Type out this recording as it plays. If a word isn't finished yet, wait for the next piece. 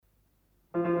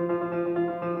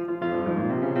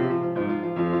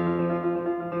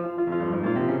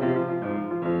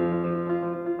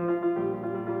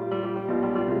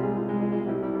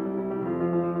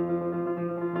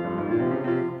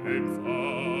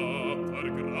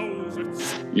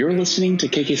You're listening to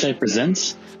KK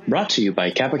Presents, brought to you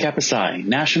by Kappa Kappa Psi,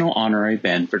 National Honorary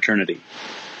Band Fraternity.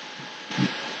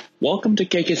 Welcome to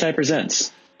KK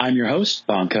Presents. I'm your host,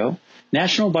 Bonko,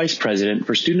 National Vice President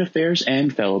for Student Affairs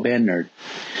and fellow band nerd.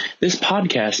 This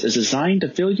podcast is designed to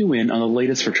fill you in on the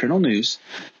latest fraternal news,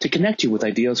 to connect you with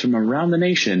ideas from around the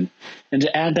nation, and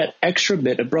to add that extra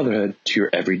bit of brotherhood to your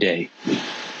everyday.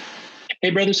 Hey,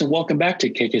 brothers, and welcome back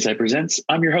to KKSI Presents.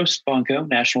 I'm your host, Bonko,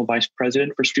 National Vice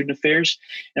President for Student Affairs,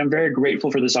 and I'm very grateful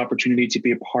for this opportunity to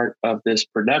be a part of this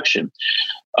production.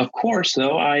 Of course,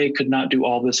 though, I could not do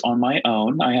all this on my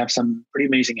own. I have some pretty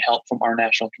amazing help from our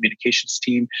national communications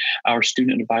team, our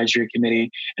student advisory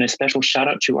committee, and a special shout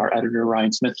out to our editor,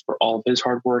 Ryan Smith, for all of his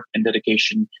hard work and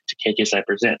dedication to KKSI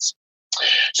Presents.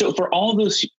 So for all of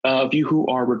those of you who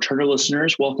are returner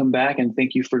listeners, welcome back and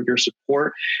thank you for your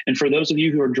support. And for those of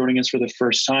you who are joining us for the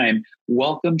first time,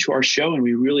 welcome to our show, and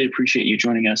we really appreciate you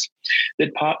joining us.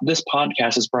 This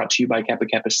podcast is brought to you by Kappa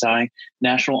Kappa Psi,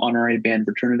 National Honorary Band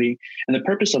Fraternity, and the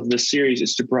purpose of this series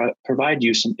is to provide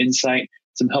you some insight,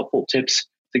 some helpful tips,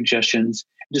 suggestions,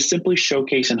 to simply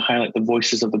showcase and highlight the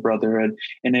voices of the brotherhood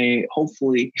in a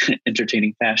hopefully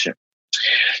entertaining fashion.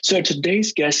 So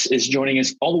today's guest is joining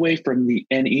us all the way from the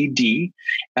NED.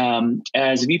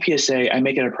 As VPSA, I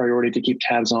make it a priority to keep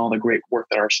tabs on all the great work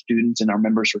that our students and our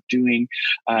members are doing.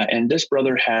 And this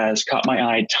brother has caught my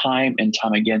eye time and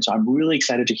time again. So I'm really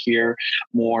excited to hear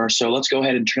more. So let's go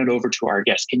ahead and turn it over to our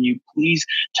guest. Can you please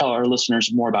tell our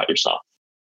listeners more about yourself?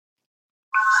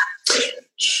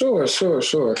 Sure.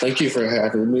 Thank you for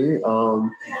having me.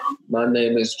 My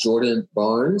name is Jordan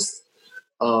Barnes.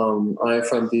 I'm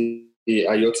from the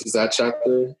Iota Xi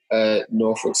chapter at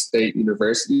Norfolk State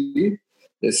University.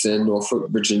 It's in Norfolk,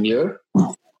 Virginia.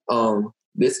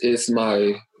 This is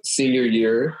my senior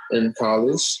year in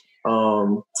college.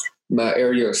 My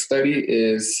area of study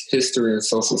is history and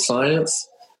social science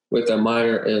with a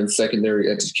minor in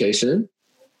secondary education.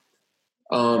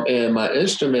 And my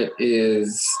instrument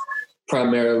is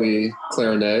primarily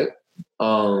clarinet.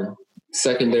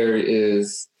 Secondary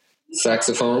is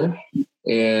saxophone.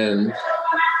 And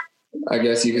I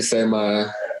guess you could say my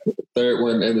third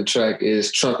one in the track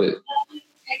is trumpet.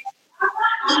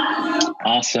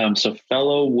 Awesome. So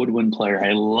fellow woodwind player.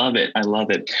 I love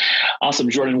it. Awesome,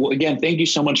 Jordan. Well, again, thank you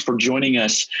so much for joining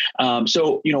us.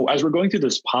 So, as we're going through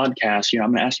this podcast,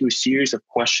 I'm going to ask you a series of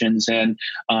questions and,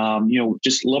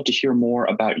 just love to hear more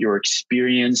about your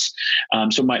experience.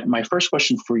 So my first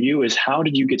question for you is, how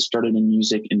did you get started in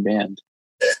music and band?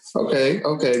 Okay.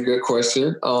 Good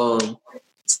question.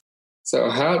 So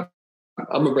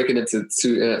I'm gonna break it into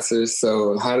two answers.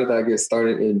 So how did I get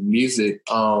started in music?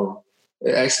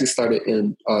 It actually started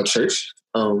in church.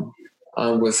 I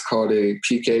was called a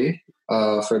PK.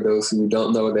 For those who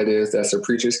don't know what that is, that's a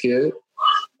preacher's kid.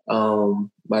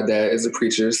 My dad is a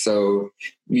preacher, so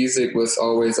music was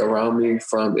always around me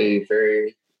from a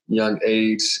very young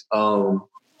age.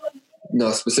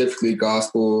 Specifically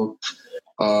gospel.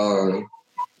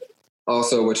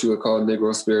 Also, what you would call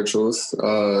Negro spirituals.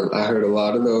 I heard a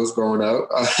lot of those growing up.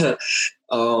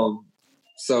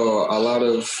 So a lot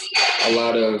of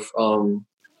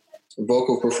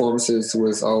vocal performances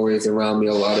was always around me.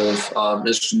 A lot of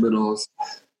instrumentals,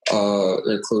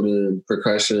 including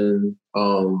percussion,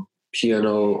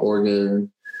 piano,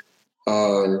 organ,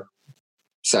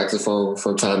 saxophone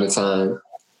from time to time.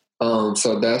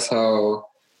 So that's how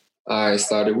I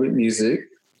started with music.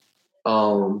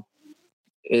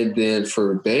 And then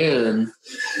for band,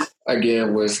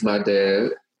 again, was my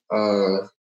dad.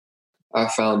 I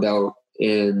found out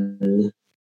in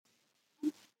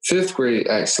 5th grade,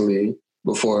 actually,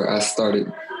 before I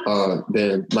started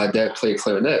band. My dad played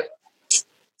clarinet.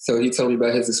 So he told me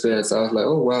about his experience. I was like,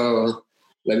 oh, wow,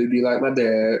 let me be like my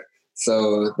dad.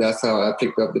 So that's how I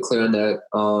picked up the clarinet.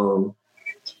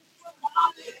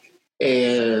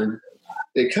 And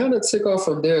it kind of took off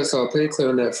from there. So I played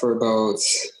clarinet for about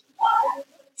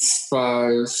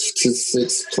 5 to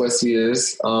 6 plus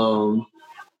years.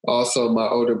 Also, my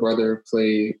older brother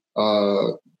played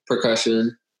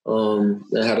percussion and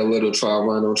had a little trial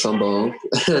run on trombone.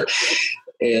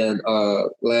 And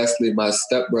lastly, my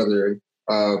stepbrother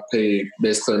played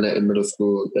bass clarinet in middle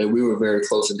school, and we were very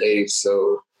close in age,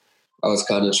 so I was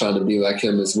kind of trying to be like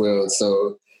him as well.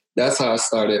 So that's how I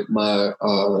started my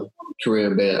career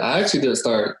in band. I actually didn't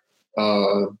start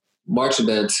marching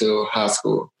band till high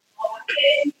school.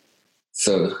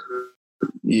 So,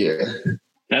 yeah.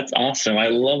 That's awesome. I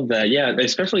love that. Yeah,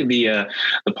 especially the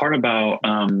part about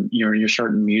you're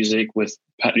starting music with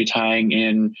tying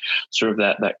in sort of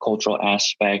that cultural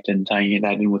aspect and tying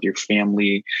that in with your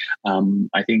family.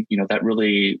 I think that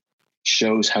really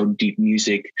shows how deep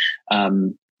music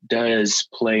does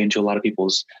play into a lot of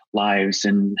people's lives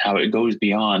and how it goes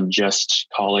beyond just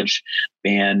college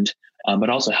band.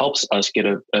 But also helps us get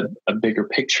a bigger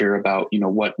picture about,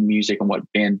 what music and what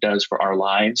band does for our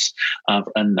lives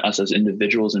and us as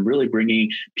individuals, and really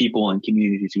bringing people and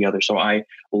community together. So I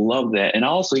love that. And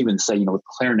I'll also even say, with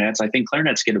clarinets, I think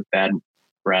clarinets get a bad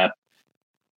rap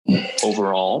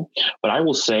overall, but I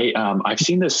will say I've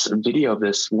seen this video of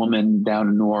this woman down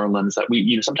in New Orleans that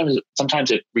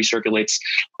sometimes it recirculates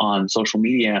on social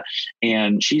media,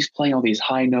 and she's playing all these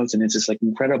high notes, and it's just like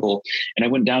incredible. And I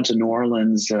went down to New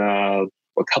Orleans a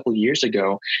couple of years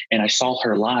ago, and I saw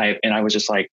her live, and I was just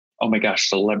like, oh my gosh,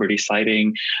 celebrity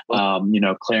sighting,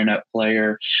 clarinet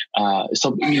player.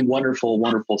 So wonderful,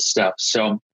 wonderful stuff.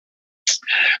 So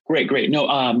great. No,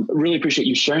 really appreciate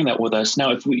you sharing that with us.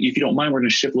 Now, if you don't mind, we're going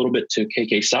to shift a little bit to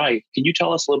KK Psi. Can you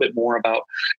tell us a little bit more about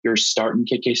your start in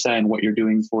KK Psi and what you're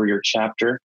doing for your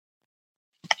chapter?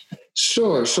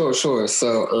 Sure. So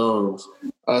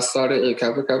I started in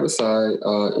Kappa Kappa Psi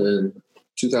in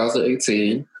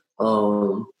 2018. I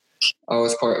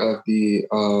was part of the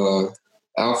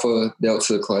Alpha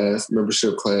Delta class,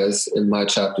 membership class in my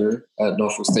chapter at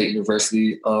Norfolk State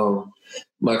University.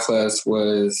 My class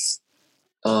was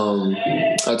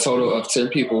a total of 10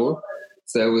 people.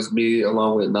 So that was me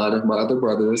along with 9 of my other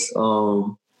brothers.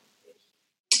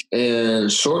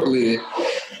 And shortly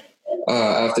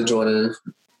after joining,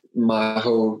 my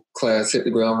whole class hit the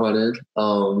ground running.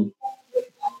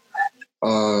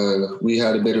 We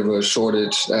had a bit of a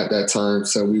shortage at that time,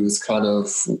 so we was kind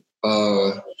of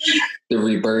the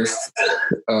rebirth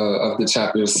of the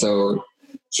chapter. So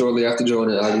shortly after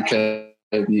joining, I became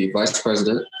the vice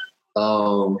president.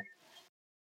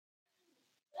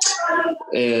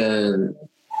 And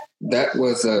that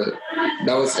was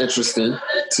interesting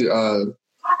to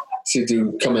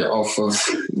do, coming off of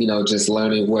just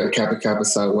learning what Kappa Kappa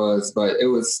Psi was. But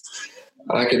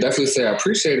I could definitely say I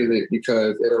appreciated it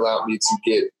because it allowed me to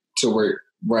get to work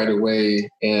right away,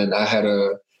 and I had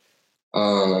a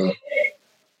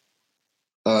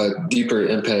deeper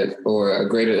impact or a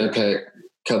greater impact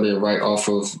coming right off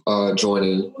of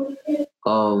joining.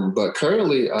 But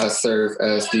currently I serve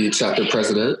as the chapter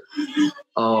president.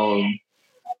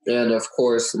 And of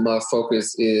course my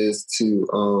focus is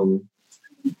to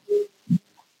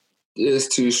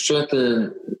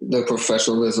strengthen the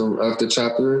professionalism of the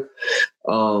chapter,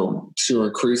 to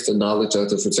increase the knowledge of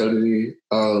the fraternity.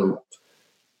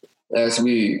 As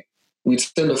we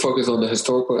tend to focus on the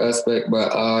historical aspect,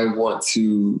 but I want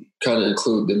to kind of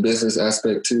include the business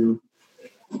aspect too.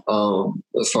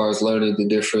 As far as learning the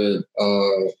different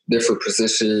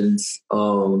positions,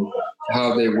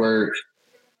 how they work,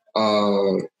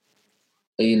 how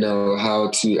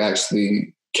to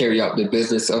actually carry out the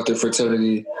business of the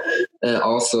fraternity, and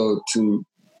also to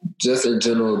just in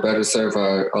general better serve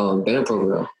our band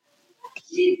program.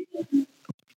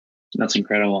 That's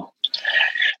incredible.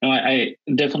 No, I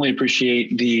definitely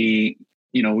appreciate we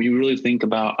really think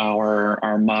about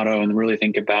our motto and really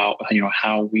think about,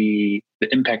 how the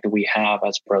impact that we have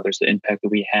as brothers, the impact that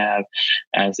we have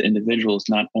as individuals,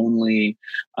 not only,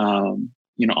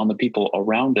 on the people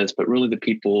around us, but really the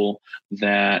people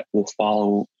that will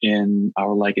follow in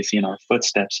our legacy and our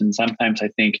footsteps. And sometimes I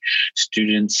think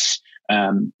students,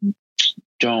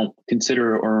 don't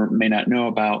consider or may not know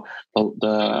about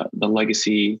the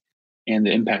legacy and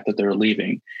the impact that they're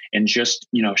leaving, and just,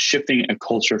 shifting a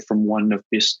culture from one of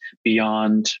this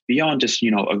beyond just,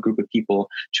 a group of people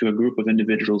to a group of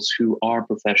individuals who are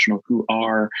professional, who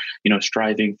are,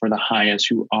 striving for the highest,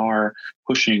 who are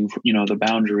pushing, the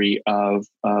boundary of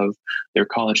their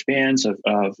college bands,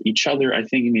 of each other. I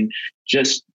think,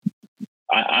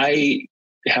 I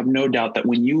have no doubt that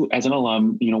when you, as an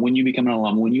alum, when you become an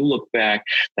alum, when you look back,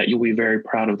 that you'll be very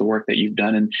proud of the work that you've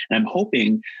done. And I'm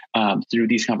hoping through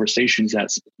these conversations that,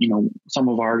 some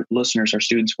of our listeners, our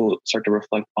students, will start to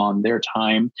reflect on their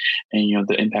time and,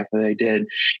 the impact that they did.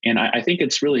 And I think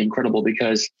it's really incredible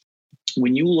because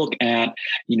when you look at,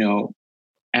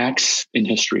 acts in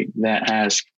history that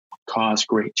has caused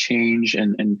great change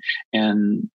and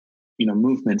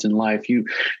movements in life,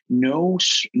 no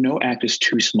act is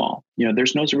too small.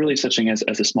 There's no really such thing as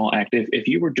a small act. If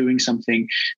you were doing something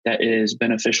that is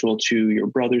beneficial to your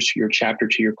brothers, to your chapter,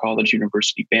 to your college,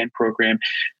 university band program,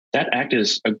 that act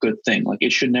is a good thing. Like,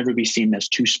 it should never be seen as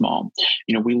too small.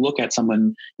 We look at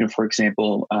someone, for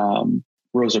example,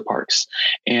 Rosa Parks,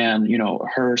 and,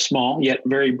 her small yet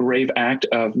very brave act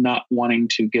of not wanting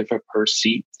to give up her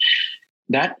seat,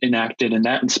 that enacted and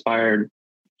that inspired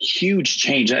huge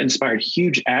change, that inspired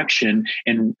huge action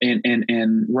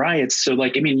and riots. So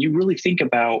you really think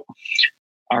about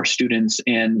our students.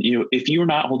 And if you're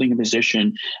not holding a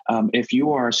position, if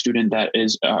you are a student that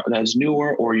is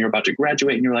newer, or you're about to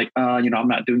graduate and you're like, I'm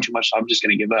not doing too much, so I'm just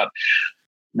going to give up.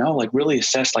 No, like really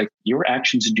assess, like your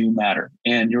actions do matter,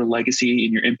 and your legacy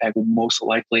and your impact will most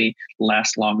likely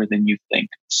last longer than you think.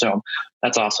 So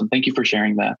that's awesome. Thank you for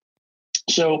sharing that.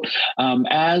 So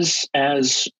as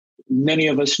many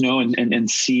of us know and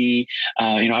see,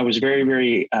 I was very,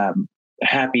 very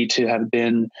happy to have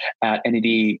been at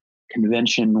NAD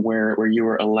convention where you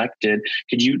were elected.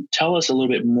 Could you tell us a little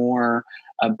bit more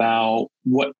about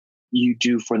what you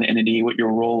do for the NAD, what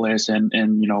your role is, and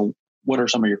what are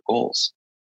some of your goals?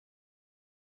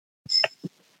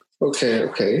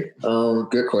 Okay.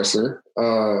 Good question.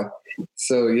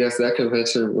 So yes, that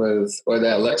convention or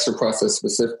that election process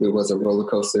specifically was a roller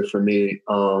coaster for me.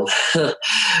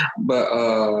 But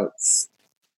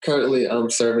currently I'm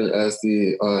serving as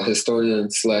the historian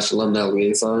 / alumni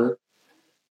liaison.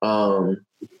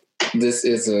 This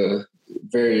is a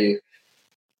very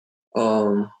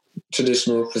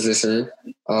traditional position.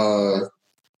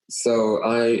 So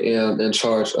I am in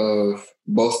charge of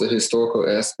both the historical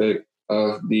aspect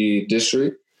of the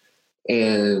district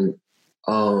and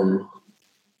kind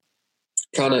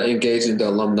of engaging the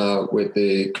alumni with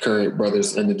the current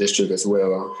brothers in the district as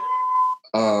well.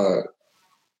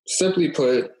 Simply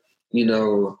put,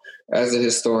 as a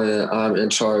historian, I'm in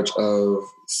charge of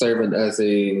serving as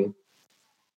a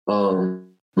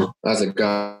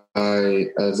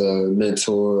guide, as a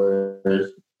mentor,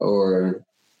 or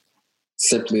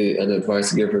simply an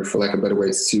advice giver, for lack of better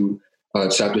ways, to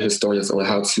chapter historians on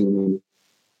how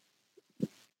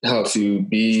to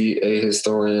be a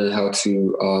historian, how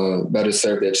to better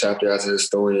serve their chapter as a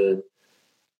historian.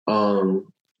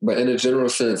 But in a general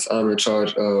sense, I'm in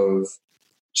charge of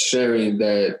sharing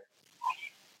that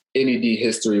NAD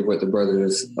history with the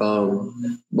brothers,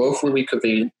 both when we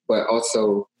convene, but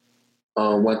also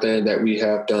one thing that we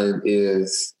have done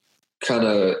is kind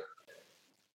of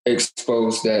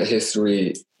expose that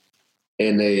history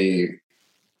in a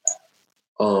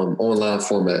online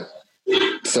format.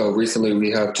 So recently we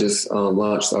have just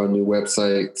launched our new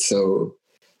website. So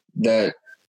that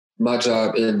my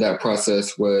job in that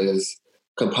process was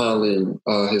compiling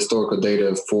historical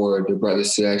data for the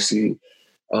brothers to actually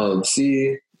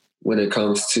see when it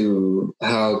comes to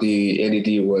how the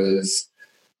NAD was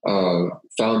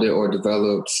founded or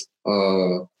developed,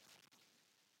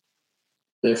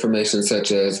 information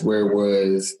such as where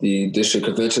was the district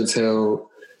conventions held,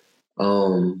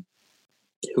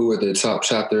 who were the top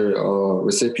chapter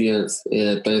recipients,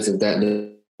 and things of that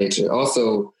nature.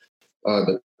 Also,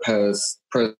 the past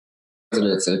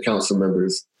presidents and council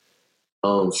members.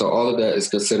 So all of that is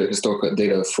considered historical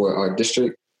data for our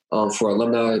district. For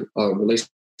alumni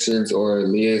relations or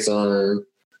liaison,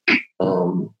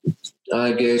 I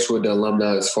engage with the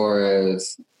alumni as far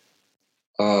as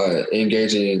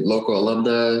engaging local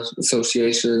alumni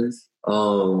associations.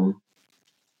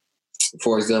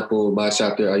 For example, my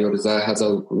chapter, Iota Xi, has a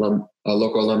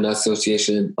local alumni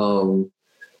association.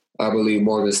 I believe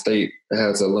Morgan State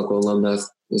has a local alumni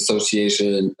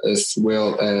association, as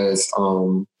well as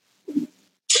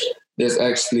there's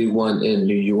actually one in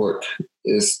New York.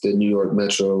 It's the New York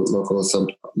Metro local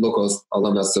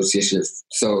alumni association.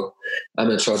 So I'm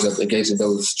in charge of engaging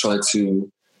those, trying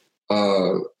to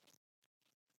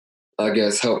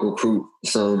help recruit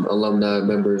some alumni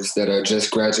members that are just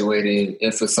graduating,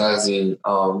 emphasizing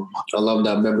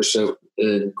alumni membership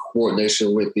in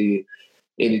coordination with the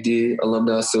NAD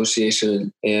Alumni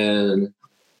Association, and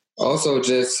also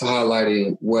just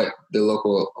highlighting what the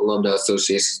local alumni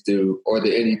associations do, or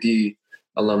the NAD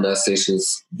alumni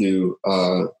associations do,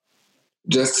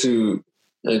 just to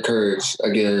encourage,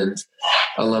 again,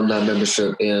 alumni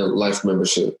membership and life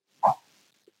membership.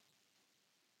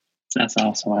 That's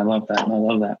awesome. I love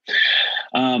that.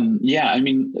 Yeah, I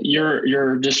mean,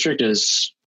 your district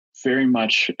is very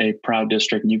much a proud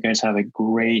district, and you guys have a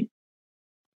great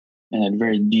and a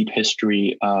very deep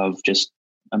history of just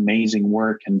amazing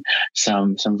work and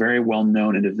some very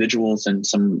well-known individuals and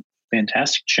some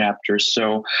fantastic chapters.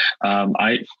 So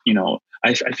I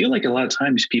feel like a lot of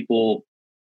times people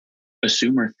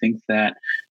assume or think that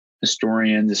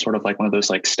historians is sort of like one of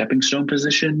those like stepping stone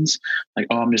positions, like,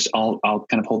 I'll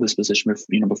kind of hold this position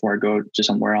before I go to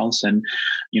somewhere else. And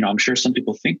I'm sure some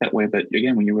people think that way, but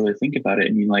again, when you really think about it,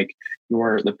 and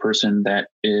you're the person that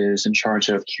is in charge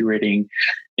of curating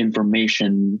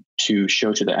information to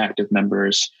show to the active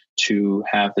members, to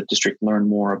have the district learn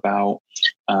more about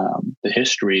the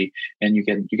history, and you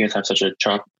guys have such a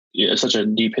such a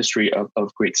deep history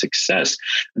of great success.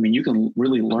 I mean, you can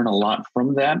really learn a lot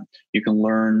from that. You can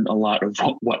learn a lot of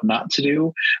what not to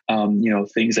do,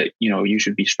 things that, you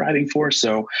should be striving for.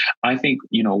 So I think,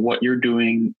 what you're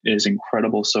doing is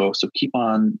incredible. So keep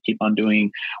on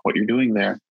doing what you're doing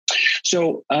there.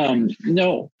 So,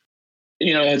 no,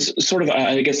 it's sort of,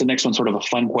 I guess the next one's sort of a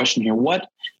fun question here. What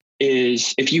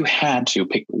is, if you had to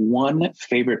pick one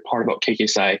favorite part about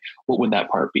KKSI, what would that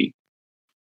part be?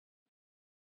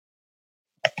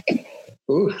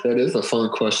 Ooh, that is a fun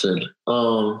question.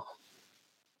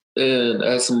 And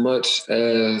as much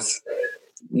as,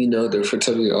 the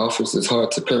fraternity offers, it's hard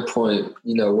to pinpoint,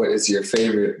 what is your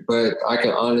favorite. But I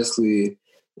can honestly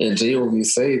and genuinely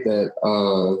say that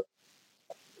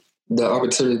the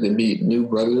opportunity to meet new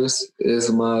brothers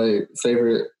is my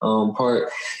favorite part.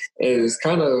 And it's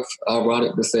kind of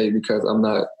ironic to say because I'm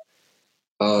not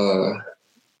the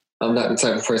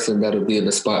type of person that'll be in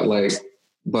the spotlight,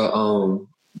 but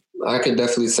I can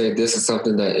definitely say this is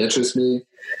something that interests me.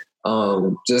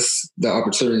 Just the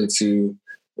opportunity to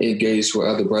engage with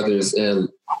other brothers and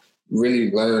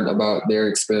really learn about their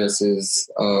experiences.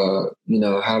 How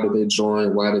did they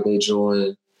join? Why did they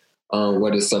join?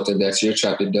 What is something that your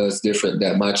chapter does different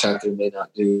that my chapter may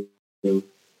not do?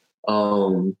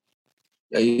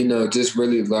 Just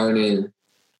really learning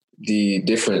the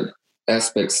different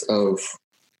aspects of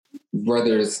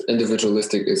brothers'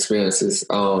 individualistic experiences.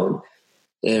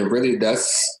 And really,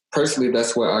 that's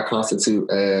what I constitute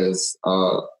as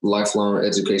lifelong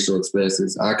educational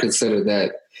experiences. I consider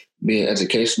that being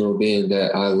educational, being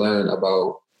that I learn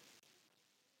about,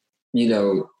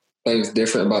 things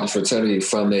different about the fraternity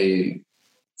from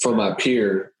my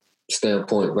peer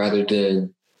standpoint rather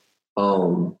than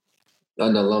an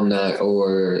alumni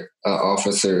or an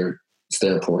officer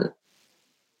standpoint.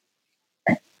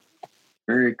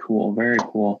 Very cool. Very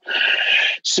cool.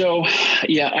 So,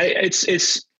 yeah,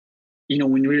 it's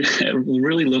when we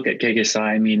really look at KKSI,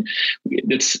 I mean,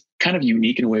 it's kind of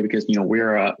unique in a way because,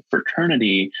 we're a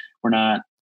fraternity. We're not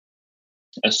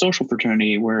a social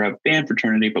fraternity. We're a band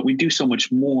fraternity, but we do so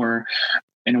much more.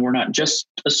 And we're not just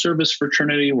a service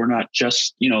fraternity. We're not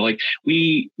just,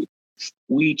 we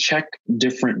check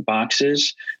different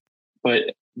boxes,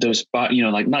 but those,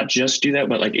 not just do that,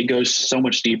 but it goes so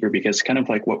much deeper because kind of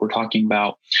like what we're talking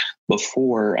about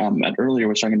before, and earlier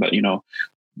was talking about,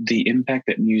 the impact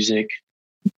that music,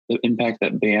 the impact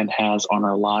that band has on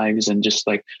our lives and just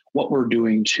what we're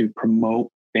doing to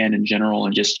promote band in general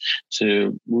and just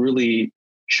to really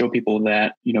show people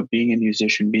that, being a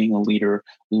musician, being a leader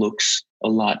may look a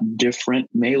lot different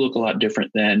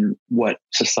than what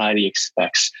society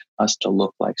expects us to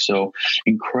look like. So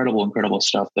incredible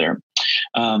stuff there.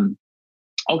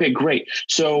 Okay, great.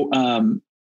 So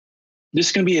this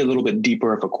is going to be a little bit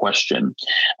deeper of a question.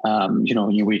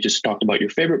 We just talked about your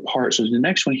favorite part. So the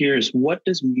next one here is, what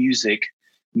does music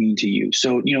mean to you?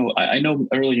 So, I know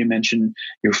earlier you mentioned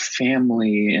your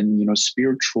family and,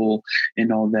 spiritual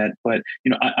and all that, but,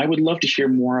 I would love to hear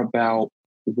more about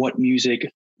what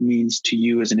music means to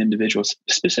you as an individual,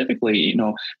 specifically,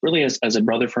 really as a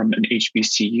brother from an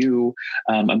HBCU,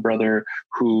 a brother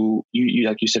who you,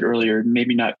 like you said earlier,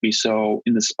 maybe not be so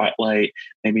in the spotlight,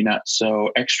 maybe not so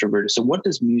extroverted. So what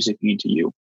does music mean to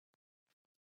you?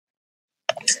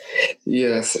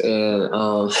 Yes. And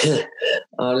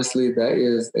honestly,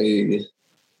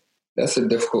 that's a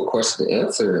difficult question to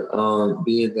answer.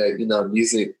 Being that,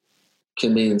 music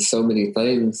can mean so many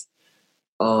things.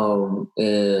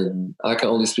 And I can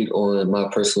only speak on my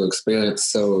personal experience.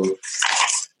 So,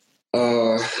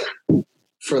 for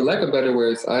lack of better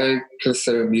words, I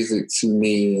consider music to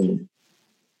mean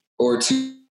or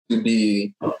to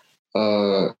be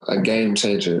a game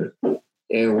changer.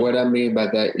 And what I mean by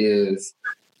that is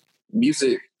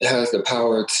music has the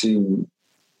power to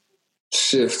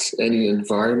shift any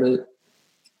environment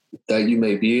that you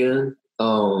may be in.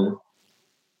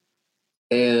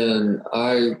 And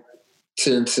I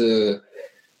tend to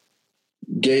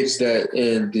gauge that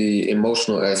in the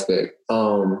emotional aspect.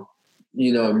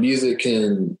 Music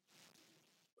can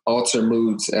alter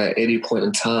moods at any point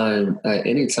in time, at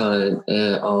any time,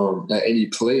 and at any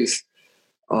place.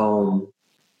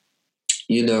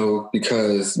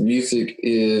 Because music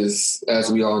is,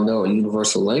 as we all know, a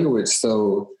universal language.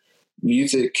 So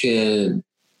music can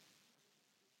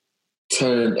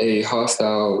turn a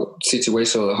hostile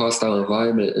situation or a hostile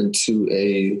environment into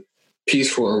a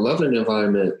peaceful and loving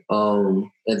environment.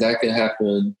 And that can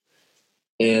happen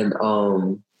in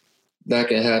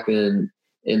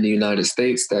the United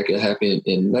States, that can happen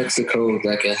in Mexico,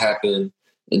 that can happen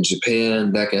in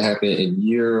Japan, that can happen in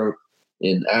Europe,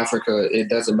 in Africa. It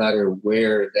doesn't matter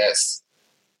where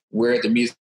the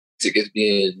music is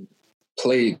being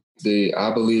played,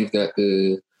 I believe that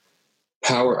the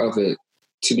power of it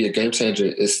to be a game changer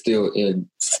is still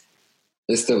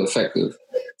effective.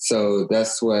 So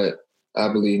that's what I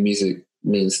believe music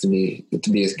means to me, to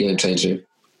be a game changer.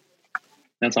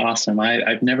 That's awesome.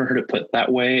 I've never heard it put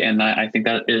that way. And I think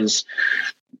that is,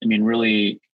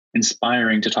 really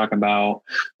inspiring to talk about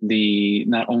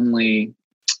not only,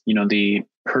 the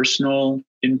personal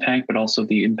impact, but also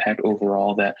the impact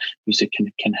overall that music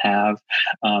can have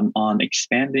on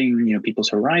expanding, people's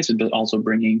horizon, but also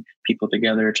bringing people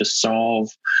together to solve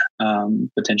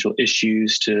potential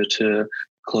issues, to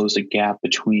close a gap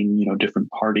between, different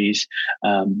parties.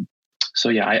 So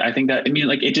yeah, I think that,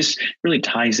 it just really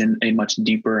ties in a much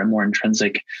deeper and more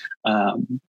intrinsic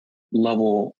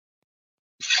level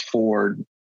for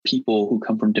people who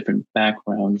come from different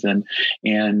backgrounds.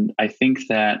 And I think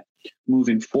that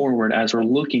moving forward, as we're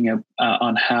looking at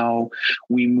on how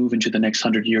we move into the next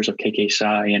 100 years of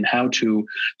KK and how to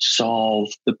solve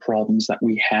the problems that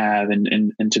we have and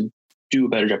to do a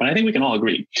better job. And I think we can all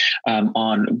agree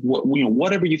on what,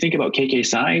 whatever you think about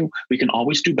KK we can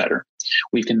always do better.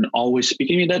 We can always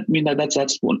speak.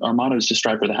 That's what our motto is, to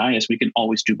strive for the highest. We can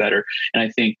always do better. And I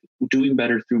think doing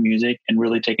better through music and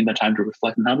really taking the time to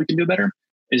reflect on how we can do better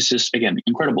is just, again,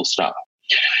 incredible stuff.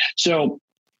 So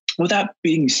with that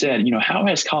being said, how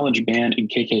has college band and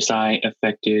KK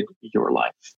affected your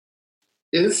life?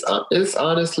 It's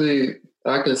honestly,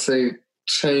 I can say,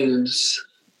 changed,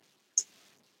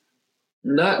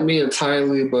 not me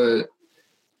entirely, but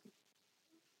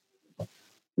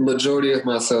majority of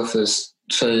myself has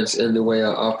changed in the way I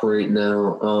operate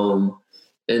now.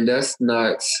 And that's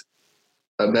not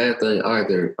a bad thing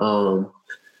either.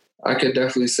 I could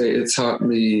definitely say it taught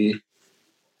me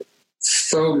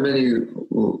so many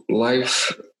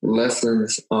life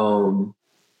lessons and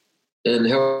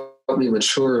helped me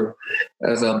mature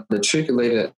as I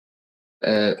matriculated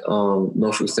at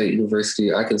Norfolk State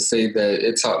University. I can say that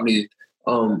it taught me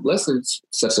lessons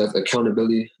such as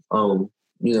accountability,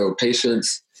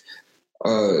 patience,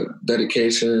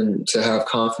 dedication, to have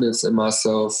confidence in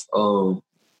myself, to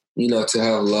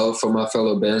have love for my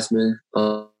fellow bandsmen.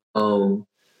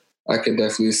 I could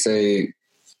definitely say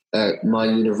at my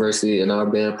university and our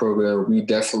band program, we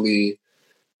definitely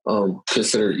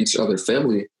consider each other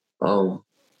family.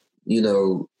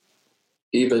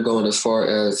 Even going as far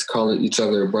as calling each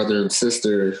other brother and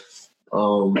sister,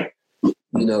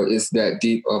 it's that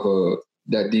deep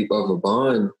of a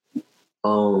bond.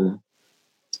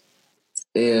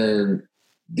 And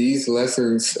these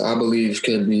lessons, I believe,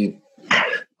 can be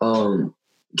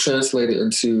translated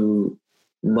into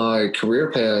my career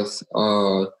path.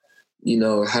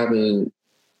 Having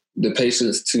the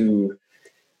patience to,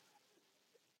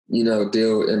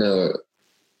 deal in a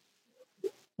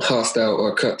hostile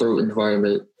or cutthroat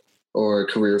environment or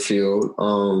career field.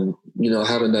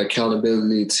 Having the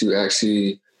accountability to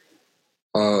actually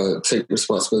take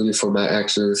responsibility for my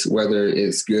actions, whether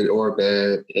it's good or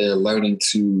bad, and learning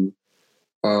to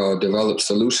develop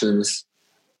solutions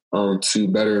to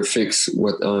better fix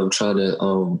what I'm trying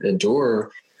to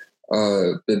endure.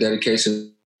 The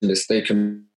dedication to stay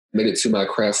committed to my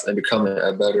craft and becoming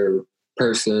a better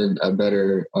person, a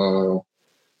better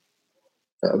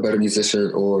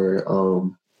musician,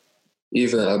 or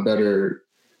even a better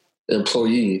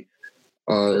employee.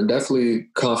 And definitely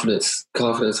confidence.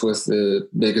 Confidence was the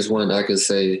biggest one I could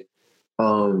say.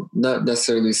 Not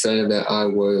necessarily saying that I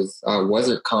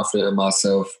wasn't confident in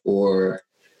myself, or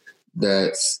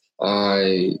that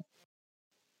I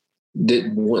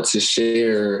didn't want to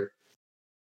share,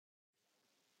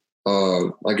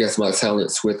 I guess, my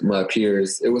talents with my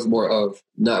peers. It was more of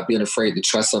not being afraid to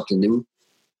try something new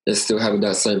and still having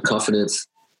that same confidence.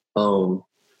 And,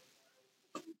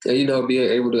 being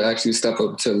able to actually step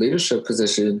up to a leadership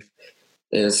position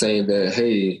and saying that,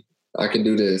 hey, I can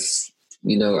do this.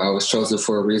 I was chosen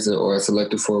for a reason, or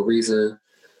selected for a reason.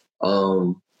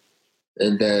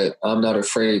 And that I'm not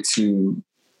afraid to,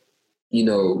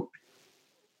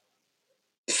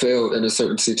 fail in a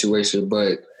certain situation,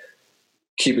 but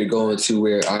keep it going to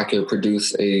where I can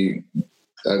produce a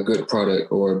good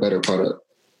product or a better product.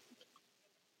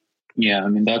 Yeah,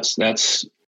 that's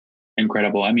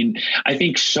incredible. I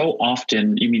think so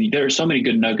often, there are so many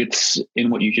good nuggets in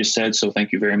what you just said. So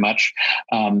thank you very much.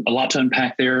 A lot to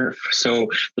unpack there. So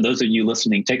for those of you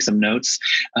listening, take some notes.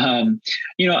 I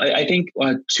think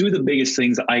two of the biggest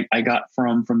things I got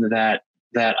from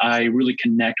that I really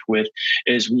connect with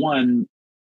is, one,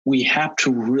 we have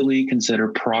to really consider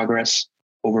progress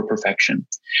over perfection.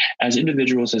 As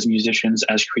individuals, as musicians,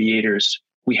 as creators,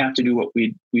 we have to do what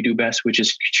we do best, which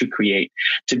is to create,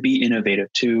 to be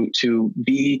innovative, to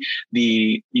be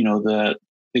the, you know, the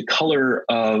color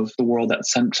of the world that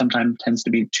sometimes tends to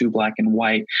be too black and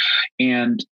white.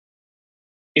 And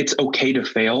it's okay to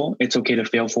fail. It's okay to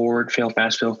fail forward, fail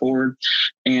fast, fail forward.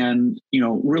 And, you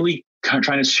know, really kind of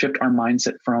trying to shift our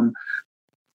mindset from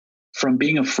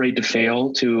being afraid to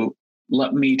fail to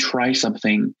let me try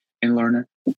something and learn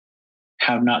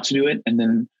how not to do it, and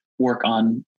then work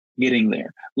on getting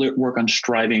there, work on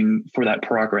striving for that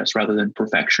progress rather than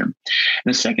perfection. And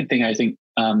the second thing I think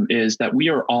is that we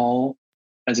are all,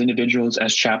 as individuals,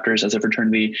 as chapters, as a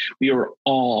fraternity, we are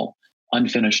all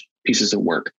unfinished pieces of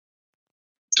work.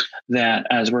 That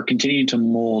as we're continuing to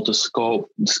mold, to sculpt,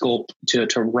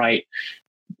 to write,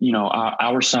 you know,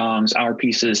 our songs, our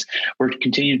pieces, we're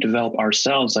continuing to develop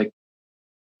ourselves. Like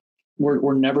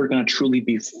we're never going to truly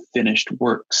be finished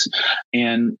works.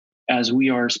 And as we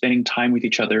are spending time with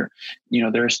each other, you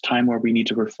know, there's time where we need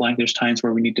to reflect. There's times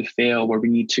where we need to fail, where we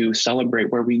need to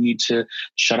celebrate, where we need to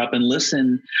shut up and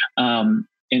listen. And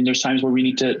there's times where we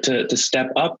need to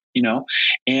step up, you know,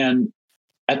 and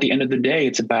at the end of the day,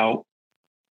 it's about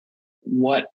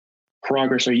what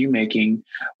progress are you making?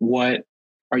 What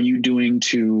are you doing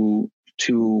to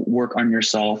work on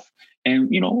yourself?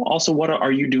 And, you know, also what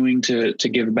are you doing to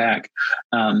give back?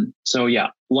 So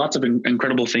yeah, lots of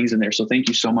incredible things in there. So thank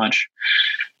you so much.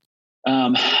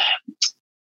 I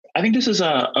think this is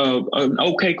an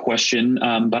okay question,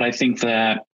 but I think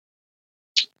that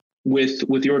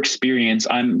with your experience,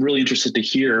 I'm really interested to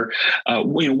hear,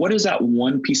 you know, what is that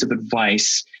one piece of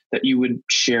advice that you would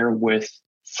share with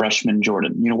freshman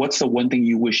Jordan? You know, what's the one thing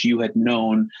you wish you had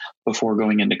known before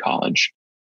going into college?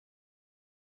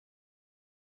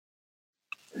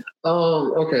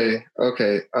 Okay.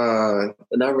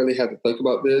 And I really had to think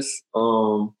about this.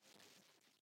 I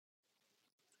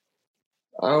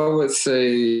would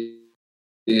say,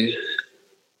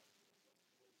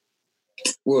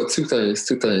 well, two things.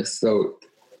 So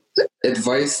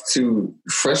advice to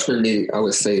freshmen, I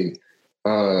would say,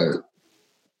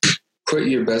 put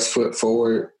your best foot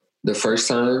forward the first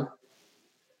time.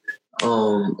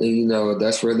 And, you know,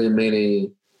 that's really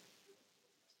meaning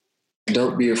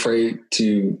don't be afraid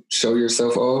to show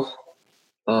yourself off.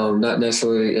 Not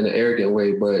necessarily in an arrogant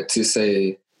way, but to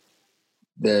say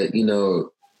that, you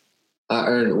know, I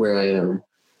earned where I am.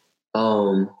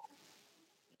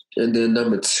 And then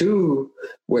number two,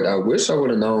 what I wish I would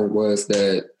have known was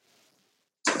that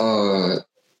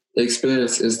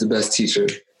experience is the best teacher.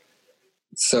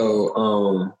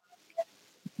 So,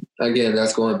 again,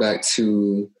 that's going back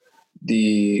to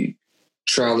the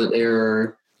trial and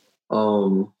error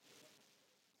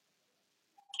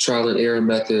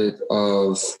method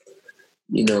of,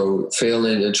 you know,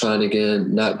 failing and trying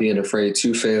again, not being afraid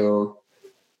to fail.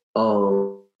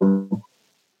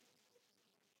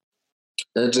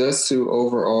 And just to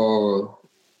overall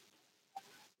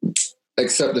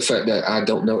accept the fact that I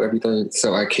don't know everything,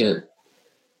 so I can't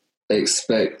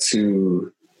expect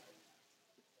to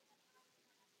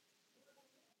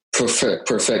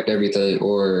perfect everything,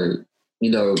 or, you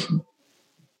know,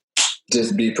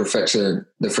 just be perfection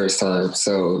the first time.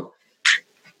 So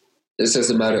it's just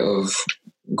a matter of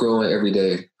growing every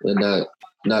day and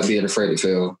not being afraid to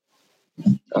fail.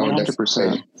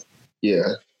 100%.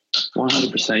 Yeah.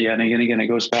 100%. Yeah. And again, it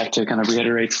goes back to kind of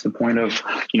reiterates the point of,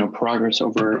 you know, progress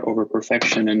over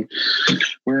perfection. And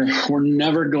we're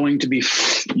never going to be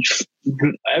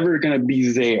ever going to be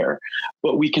there,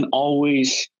 but we can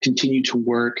always continue to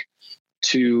work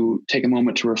to take a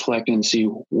moment to reflect and see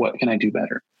what can I do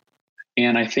better.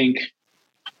 And I think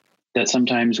that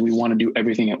sometimes we want to do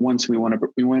everything at once. We want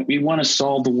to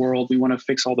solve the world. We want to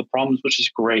fix all the problems, which is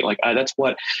great. Like that's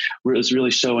what is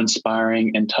really so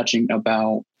inspiring and touching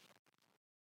about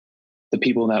the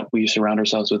people that we surround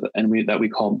ourselves with and that we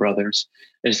call brothers,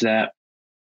 is that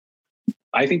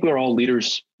I think we're all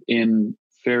leaders in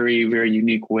very, very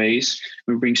unique ways.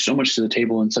 We bring so much to the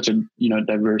table in such a, you know,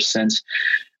 diverse sense.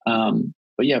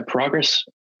 But yeah, progress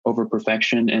over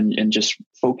perfection, and just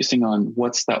focusing on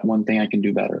what's that one thing I can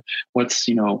do better. What's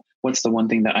the one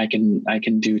thing that I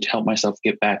can do to help myself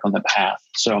get back on the path.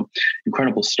 So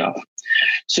incredible stuff.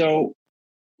 So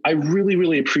I really,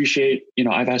 really appreciate, you know,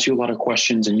 I've asked you a lot of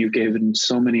questions and you've given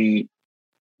so many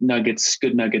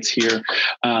good nuggets here.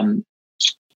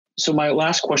 So my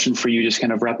last question for you, just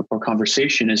kind of wrap up our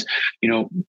conversation, is, you know,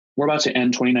 we're about to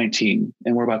end 2019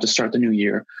 and we're about to start the new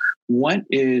year. What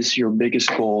is your biggest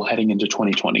goal heading into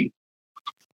 2020?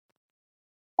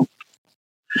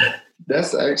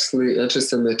 That's actually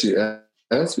interesting that you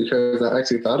asked, because I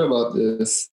actually thought about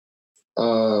this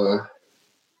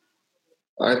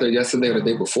either yesterday or the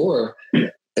day before.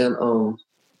 And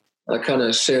I kind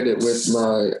of shared it with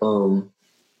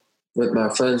my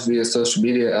friends via social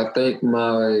media. I think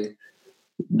my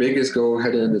biggest goal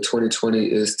heading into 2020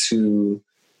 is to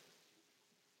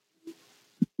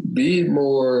be being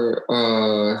more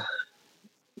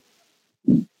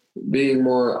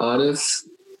honest,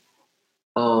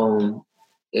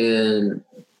 and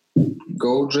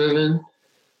goal driven.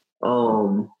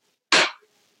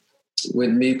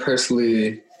 With me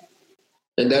personally,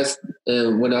 and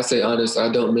when I say honest, I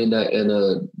don't mean that in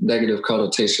a negative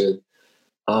connotation.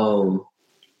 I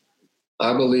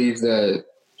believe that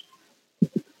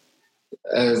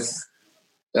as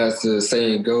the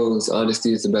saying goes,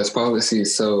 honesty is the best policy.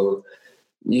 So,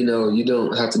 you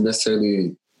don't have to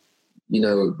necessarily,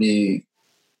 be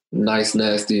nice,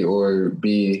 nasty, or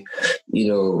be,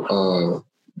 negative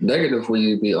when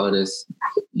you be honest.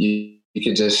 You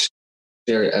can just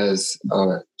share it as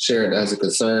a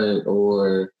concern,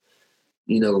 or,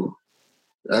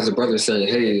 as a brother saying,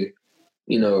 hey,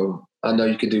 I know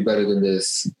you could do better than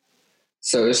this.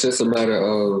 So it's just a matter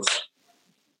of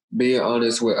being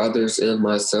honest with others and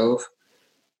myself,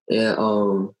 and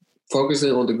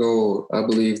focusing on the goal. I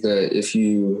believe that if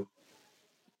you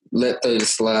let things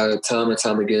slide time and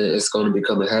time again, it's going to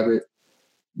become a habit.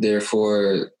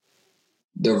 Therefore,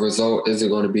 the result isn't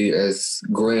going to be as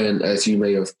grand as you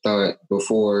may have thought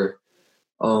before.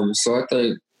 So I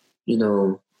think,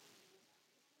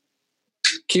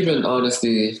 keeping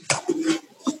honesty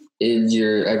in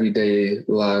your everyday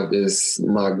life is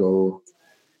my goal.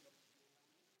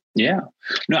 Yeah.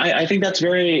 No, I think that's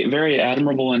very, very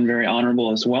admirable and very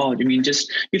honorable as well. I mean, just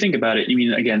you think about it. I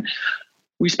mean, again,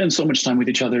 we spend so much time with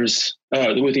each other,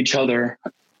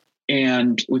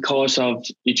 and we call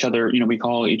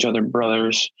each other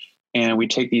brothers, and we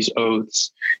take these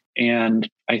oaths. And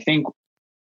I think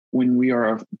when we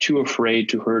are too afraid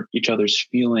to hurt each other's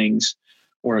feelings,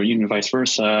 or even vice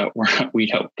versa, or we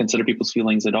don't consider people's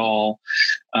feelings at all.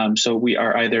 So we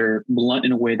are either blunt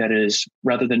in a way that is,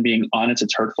 rather than being honest,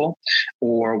 it's hurtful,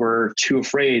 or we're too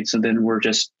afraid. So then we're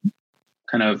just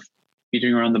kind of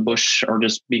beating around the bush or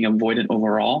just being avoidant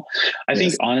overall. I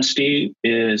think honesty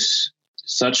is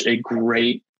such a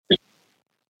great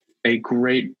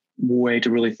way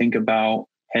to really think about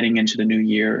heading into the new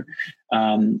year,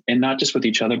 and not just with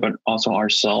each other, but also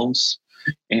ourselves,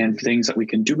 and things that we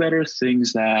can do better,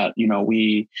 things that,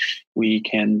 we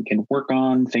can work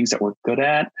on, things that we're good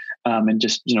at, and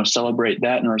just, celebrate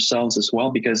that in ourselves as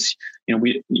well. Because,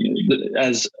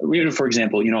 for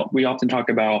example, we often talk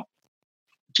about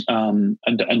and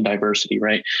diversity,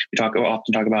 right? We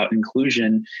often talk about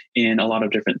inclusion in a lot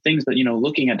of different things, but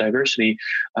looking at diversity,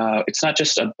 it's not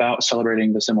just about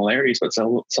celebrating the similarities, but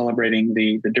celebrating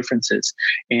the differences.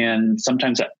 And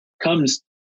sometimes that comes,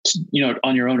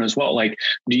 on your own as well. Like,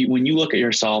 when you look at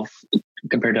yourself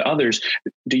compared to others,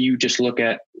 do you just look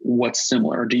at what's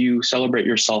similar, or do you celebrate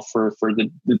yourself for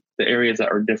the areas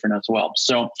that are different as well?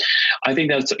 So I think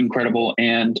that's incredible,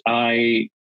 and I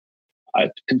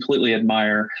completely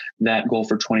admire that goal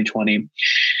for 2020.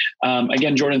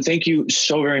 Again, Jordan, thank you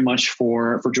so very much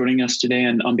for joining us today.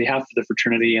 And on behalf of the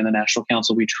fraternity and the National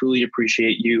Council, we truly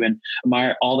appreciate you and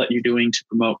admire all that you're doing to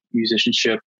promote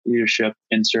musicianship, leadership,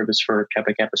 and service for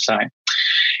Kappa Kappa Psi.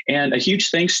 And a huge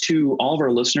thanks to all of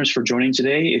our listeners for joining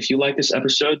today. If you like this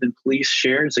episode, then please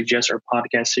share and suggest our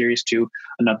podcast series to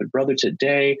another brother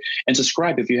today, and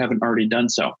subscribe if you haven't already done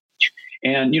so.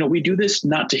 And, we do this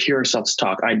not to hear ourselves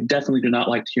talk. I definitely do not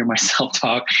like to hear myself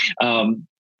talk.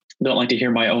 Don't like to hear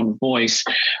my own voice.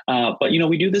 But,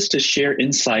 we do this to share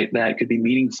insight that could be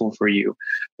meaningful for you.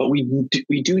 But we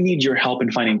do need your help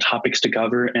in finding topics to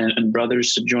cover, and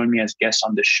brothers to join me as guests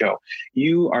on this show.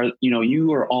 You are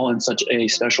all in such a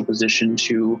special position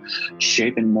to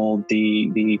shape and mold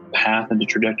the path and the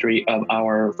trajectory of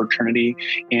our fraternity.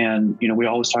 And, we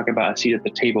always talk about a seat at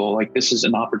the table. Like, this is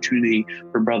an opportunity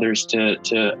for brothers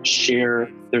to share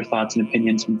their thoughts and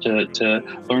opinions, and to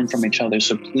learn from each other.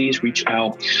 So please reach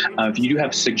out. If you do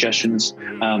have suggestions,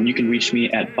 you can reach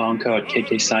me at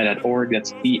banco@kkpsi.org.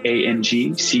 That's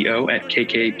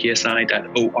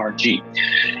BANGCO@kkpsi.org.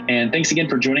 And thanks again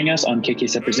for joining us on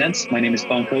KKPSI Presents. My name is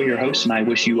Banco, your host, and I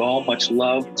wish you all much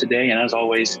love today. And as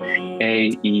always,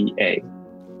 AEA.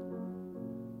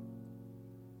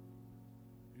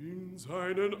 In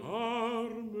seinen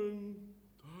Armen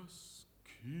das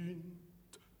Kind.